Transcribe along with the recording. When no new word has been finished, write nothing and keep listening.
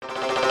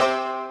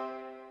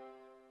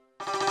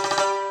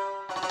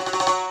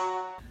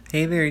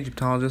Hey there,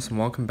 Egyptologists, and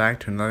welcome back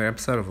to another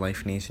episode of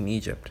Life in Ancient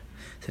Egypt.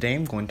 Today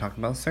I'm going to talk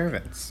about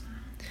servants.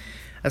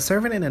 A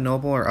servant in a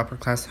noble or upper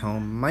class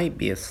home might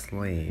be a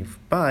slave,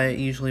 but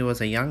usually was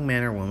a young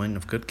man or woman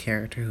of good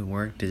character who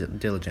worked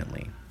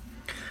diligently.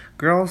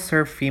 Girls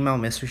served female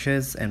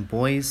mistresses, and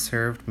boys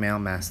served male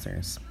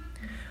masters.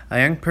 A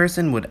young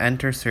person would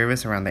enter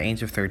service around the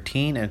age of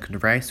 13 and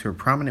could rise to a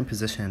prominent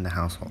position in the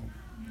household.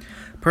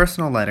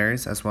 Personal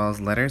letters, as well as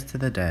letters to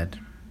the dead,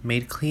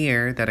 made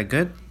clear that a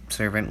good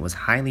servant was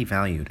highly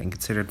valued and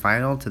considered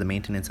vital to the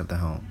maintenance of the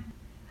home.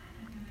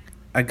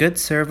 A good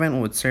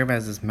servant would serve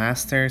as his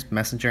master's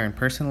messenger and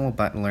personal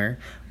butler,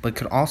 but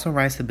could also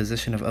rise to the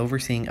position of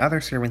overseeing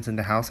other servants in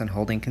the house and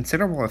holding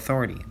considerable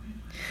authority.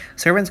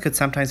 Servants could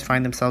sometimes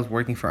find themselves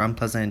working for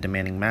unpleasant and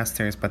demanding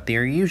masters, but they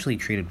are usually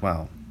treated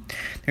well.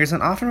 There is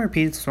an often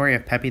repeated story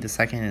of Pepi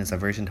II and his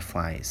aversion to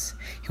flies.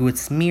 He would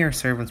smear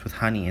servants with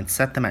honey and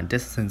set them at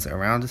distance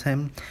around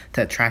him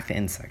to attract the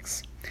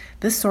insects.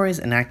 This story is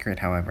inaccurate,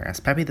 however, as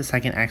Pepi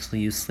II actually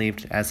used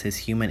slaves as his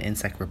human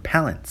insect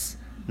repellents,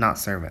 not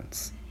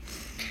servants.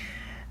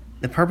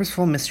 The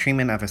purposeful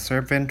mistreatment of a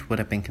servant would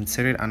have been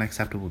considered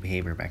unacceptable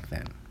behavior back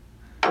then.